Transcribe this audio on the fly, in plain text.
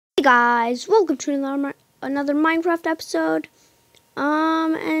Hey guys, welcome to another Minecraft episode.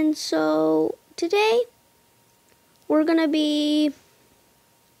 And so today we're gonna be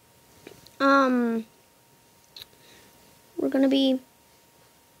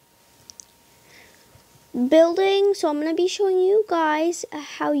building. So I'm gonna be showing you guys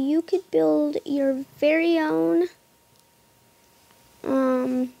how you could build your very own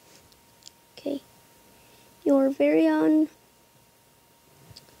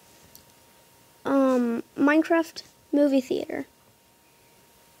Minecraft movie theater.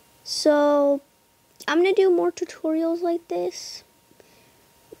 So I'm gonna do more tutorials like this.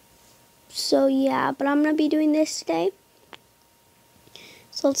 So yeah, but I'm gonna be doing this today.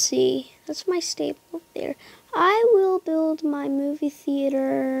 So let's see. That's my staple up there. I will build my movie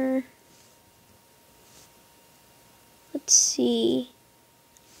theater. Let's see.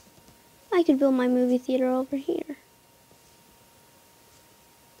 I could build my movie theater over here.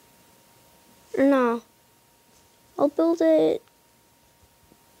 Or no. I'll build it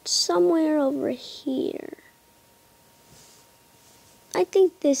somewhere over here. I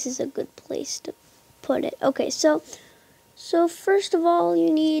think this is a good place to put it. Okay, so first of all,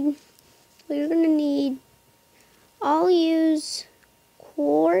 you're gonna need, I'll use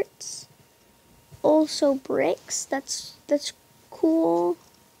quartz, also bricks. That's cool.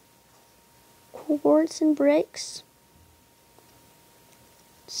 Quartz and bricks.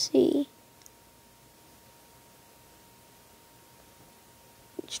 Let's see.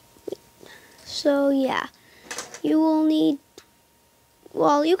 So yeah, you will need,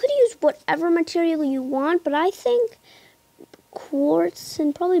 well, you could use whatever material you want, but I think quartz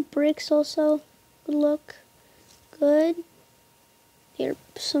and probably bricks also would look good. Here,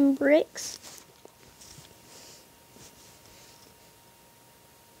 some bricks.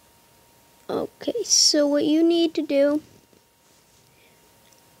 Okay, so what you need to do,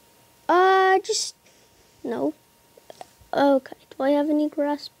 no. Okay, do I have any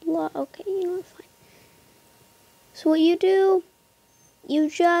grass block? Okay, you know what, fine. So what you do, you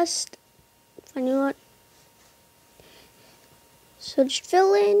just, you know what? So just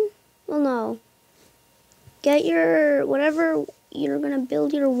fill in, well no. Get your, whatever you're gonna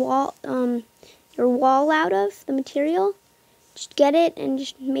build your wall out of, the material. Just get it and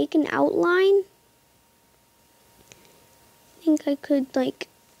just make an outline. I think I could like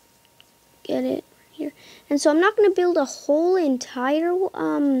get it here. And so I'm not gonna build a whole entire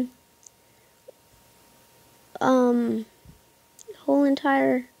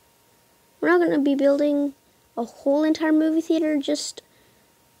we're not gonna be building a whole entire movie theater, just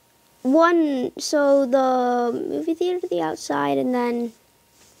one. So the movie theater to the outside, and then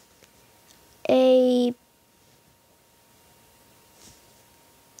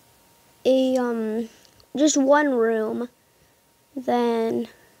just one room. Then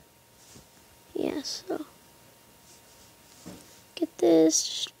yeah, so get this,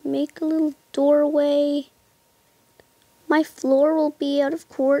 just make a little doorway. My floor will be out of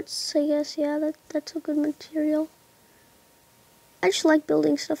quartz, I guess. Yeah, that's a good material. I just like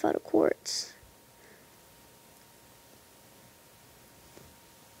building stuff out of quartz.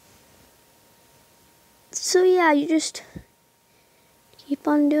 So yeah, you just keep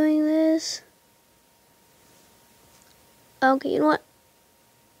on doing this. Okay, you know what?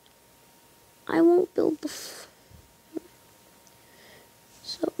 I won't build before.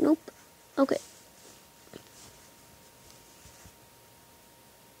 So, nope. Okay.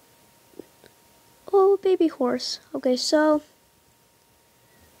 Oh, baby horse. Okay, so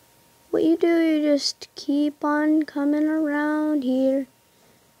what you do, you just keep on coming around here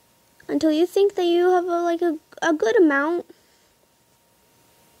until you think that you have a good amount.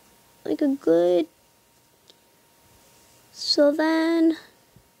 Like a good. So then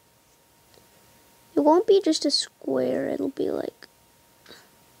it won't be just a square, it'll be like,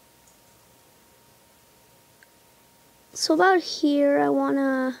 so about here I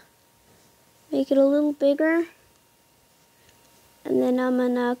wanna make it a little bigger, and then I'm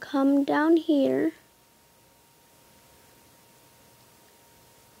gonna come down here.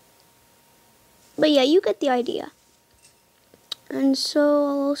 But yeah, you get the idea. And so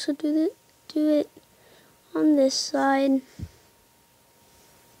I'll also do it on this side.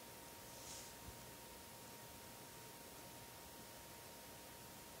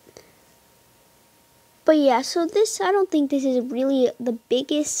 But yeah, so this, I don't think this is really the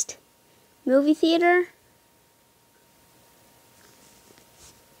biggest movie theater.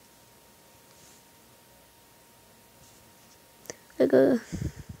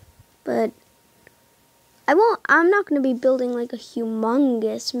 But I'm not going to be building like a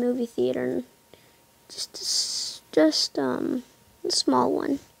humongous movie theater. Just a small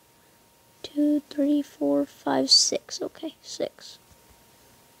one. 2, 3, 4, 5, 6. Okay, 6.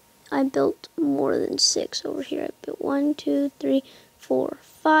 I built more than 6 over here. I built 1, 2, 3, 4,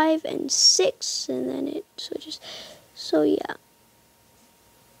 5, and 6, and then it switches. So yeah.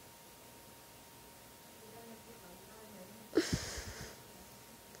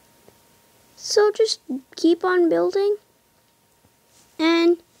 So just keep on building,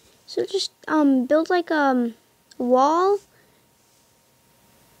 and so just build like a wall.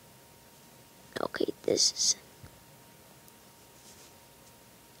 Okay, this is.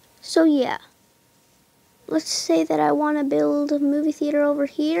 So yeah. Let's say that I want to build a movie theater over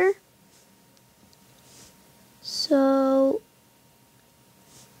here. So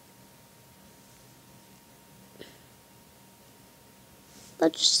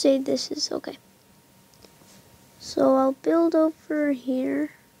let's just say this is okay. So I'll build over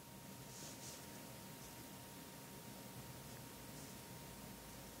here.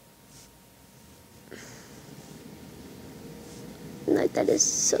 Like, that is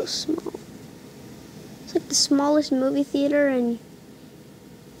so small. It's like the smallest movie theater in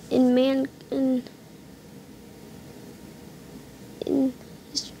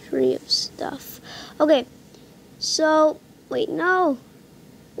history of stuff. Okay, so wait, no.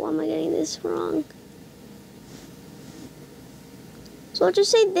 Why am I getting this wrong? So I'll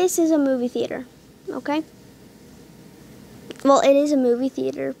just say this is a movie theater, okay? Well, it is a movie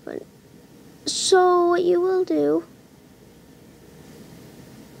theater, but so what you will do,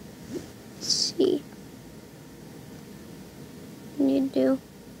 let's see, you do,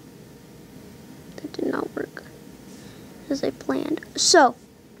 that did not work as I planned. So,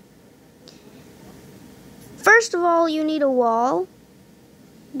 first of all, you need a wall,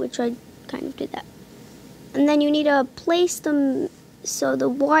 which I kind of did that. And then you need to place them, so the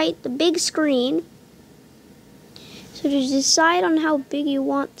big screen. So just decide on how big you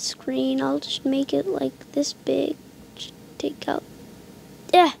want the screen. I'll just make it like this big. Just take out,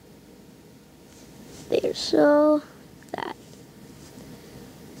 there, so that.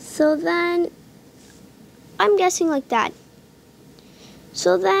 So then, I'm guessing like that.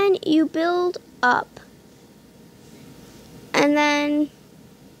 So then you build up. And then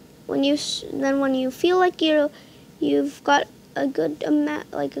when you feel like you've got a good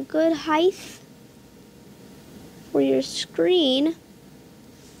amount, like a good height for your screen,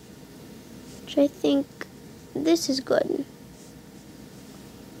 which I think this is good.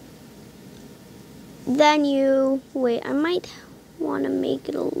 Then you wait. I might want to make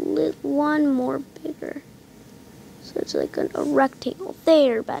it one more bigger, so it's like a rectangle.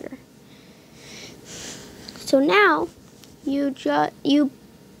 There, better. So now you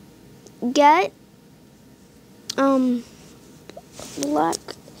get black.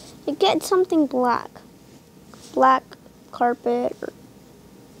 You get something black carpet or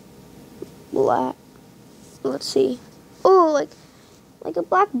black. Let's see. Oh, like a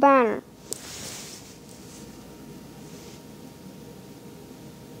black banner.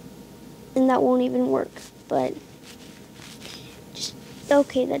 And that won't even work, but just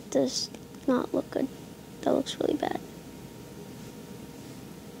okay. That does not look good. That looks really bad.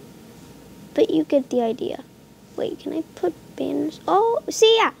 But you get the idea. Wait, can I put banners? Oh,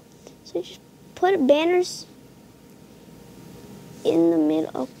 see, yeah. So just put banners in the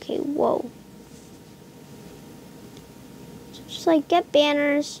middle. Okay, whoa. So just like get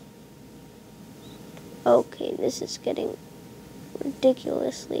banners. Okay, this is getting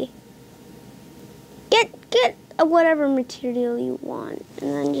ridiculously. Get whatever material you want, and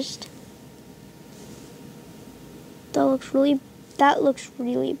then just that looks really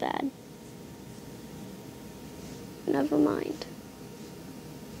bad. Never mind.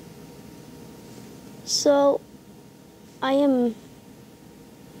 So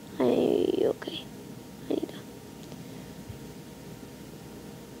okay. I need to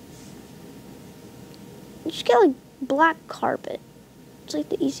just get like black carpet. It's like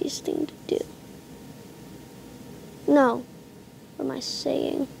the easiest thing to do. No, what am I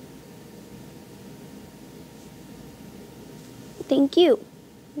saying? Thank you.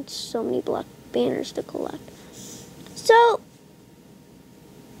 It's so many black banners to collect. So,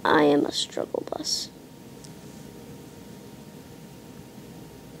 I am a struggle bus.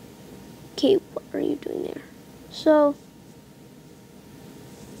 Okay, what are you doing there? So,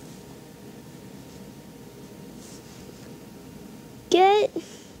 get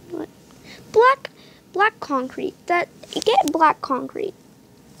what? Black concrete. Get black concrete.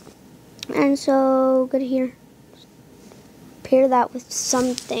 And so go to here. Pair that with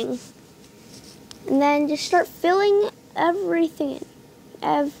something. And then just start filling everything in.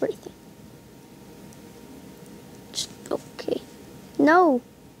 Everything. Just, okay. No.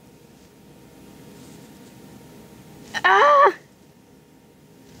 Ah!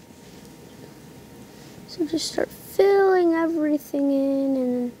 So just start filling everything in,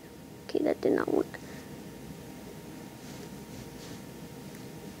 and okay, that did not work.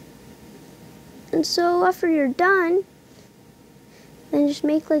 And so after you're done, then just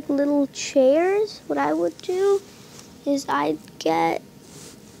make like little chairs. What I would do is I'd get,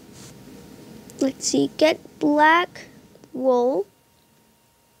 let's see, get black wool,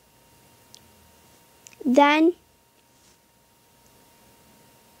 then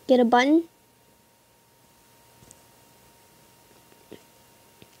get a button,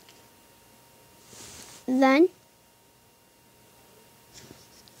 then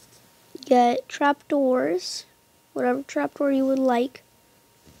get trapdoors, whatever trapdoor you would like.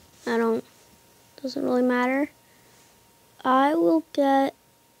 Doesn't really matter. I will get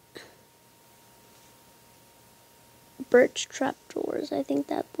birch trapdoors. I think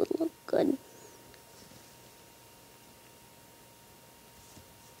that would look good.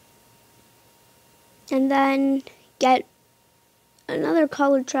 And then get another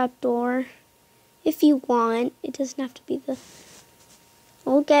colored trapdoor if you want. It doesn't have to be the...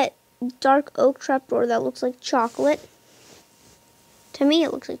 We'll get dark oak trapdoor that looks like chocolate. To me,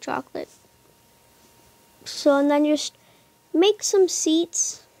 it looks like chocolate. So, and then just make some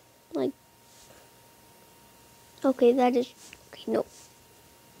seats. Like, okay, that is... Okay, no.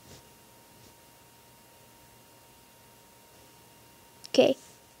 Okay.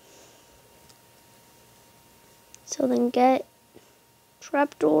 So then get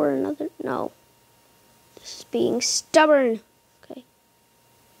trapdoor, another... No. This is being stubborn. Okay.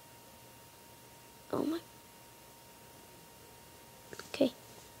 Oh my... Okay.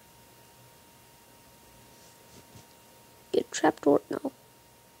 Get trapdoor. No.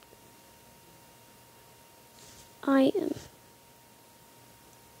 I am...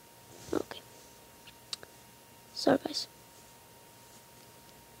 Okay. Sorry, guys.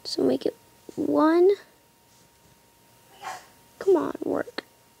 So make it 1. Come on, work.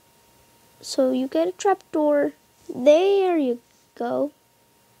 So you get a trapdoor. There you go.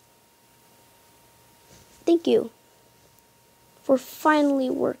 Thank you for finally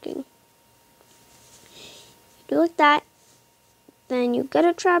working. Do like that. Then you get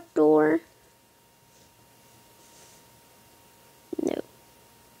a trapdoor. No.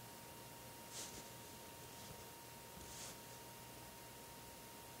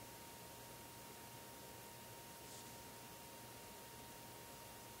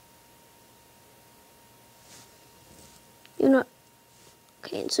 You're not.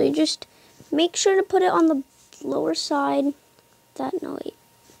 Okay, so you just make sure to put it on the lower side. That, no, wait.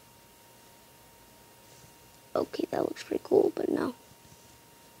 Okay, that looks pretty cool, but no.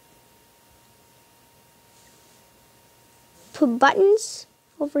 Put buttons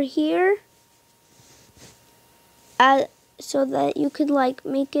over here so that you could like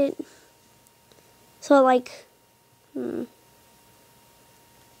make it so like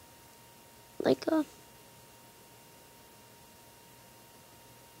like a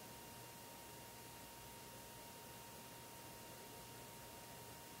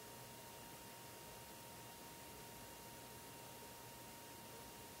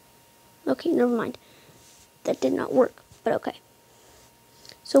okay, never mind. That did not work, but okay.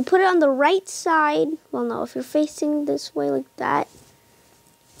 So put it on the right side. Well, no, if you're facing this way like that.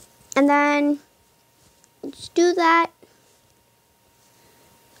 And then just do that.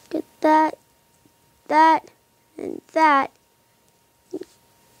 Get that, that, and that.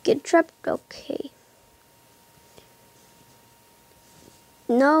 Get trapped. Okay.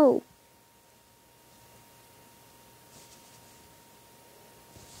 No.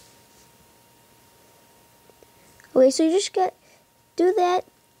 Okay, so you just do that,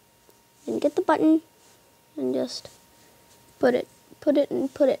 and get the button, and just put it,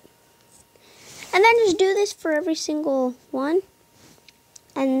 and put it. And then just do this for every single one.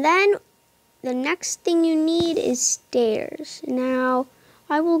 And then the next thing you need is stairs. Now,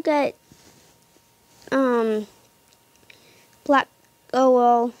 I will get, black, oh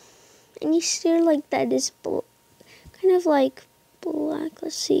well, any stair like that is kind of like black.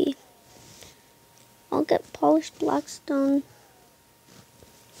 Let's see. I'll get polished black stone.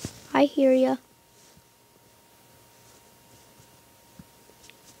 I hear ya.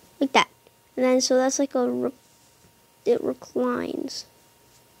 Like that. And then, so that's like it reclines.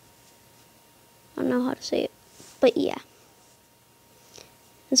 I don't know how to say it, but yeah.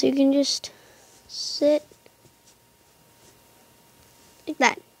 And so you can just sit like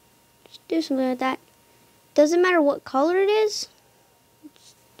that. Just do something like that. Doesn't matter what color it is.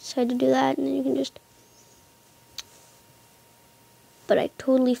 Just decide to do that, and then you can just... But I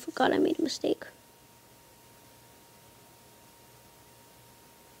totally forgot I made a mistake.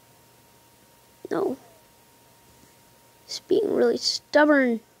 No. It's being really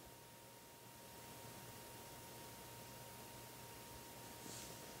stubborn.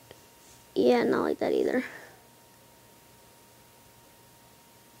 Yeah, not like that either.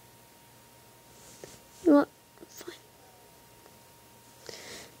 You know what? Fine.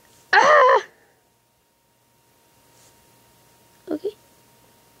 Ah! Okay.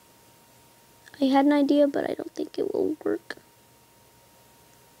 I had an idea, but I don't think it will work.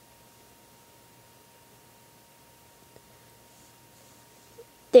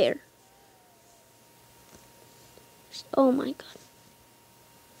 There. Oh my god.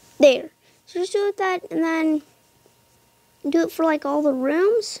 There. So just do it that, and then do it for like all the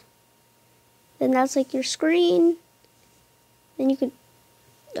rooms. Then that's like your screen. Then you could,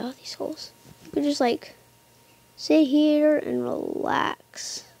 oh, these holes. You could just like sit here and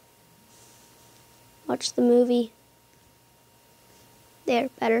relax. Watch the movie. There,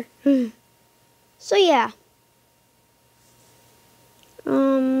 better. So yeah.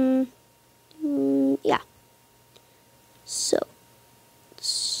 Yeah. So, let's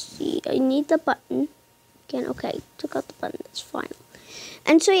see. I need the button. Again, okay, took out the button. That's fine.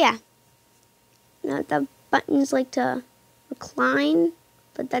 And so yeah. Now the buttons like to recline,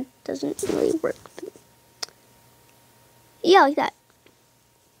 but that doesn't really work. Yeah, like that.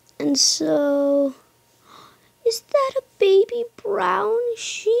 And so, is that a baby brown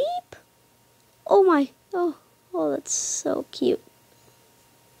sheep? Oh my, oh, that's so cute.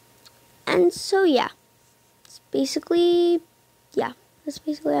 And so yeah, it's basically, yeah, that's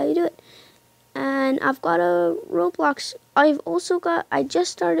basically how you do it. And I've got a Roblox, I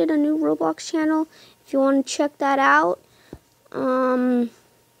just started a new Roblox channel. If you want to check that out, link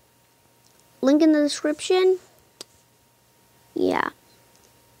in the description. Yeah.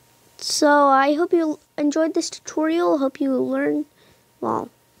 So I hope you enjoyed this tutorial. I hope you learned, well,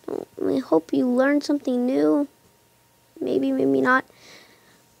 I hope you learned something new. Maybe, maybe not.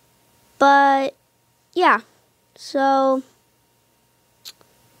 But yeah, so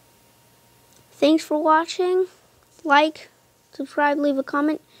thanks for watching. Like, subscribe, leave a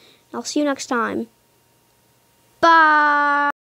comment. I'll see you next time. Bye.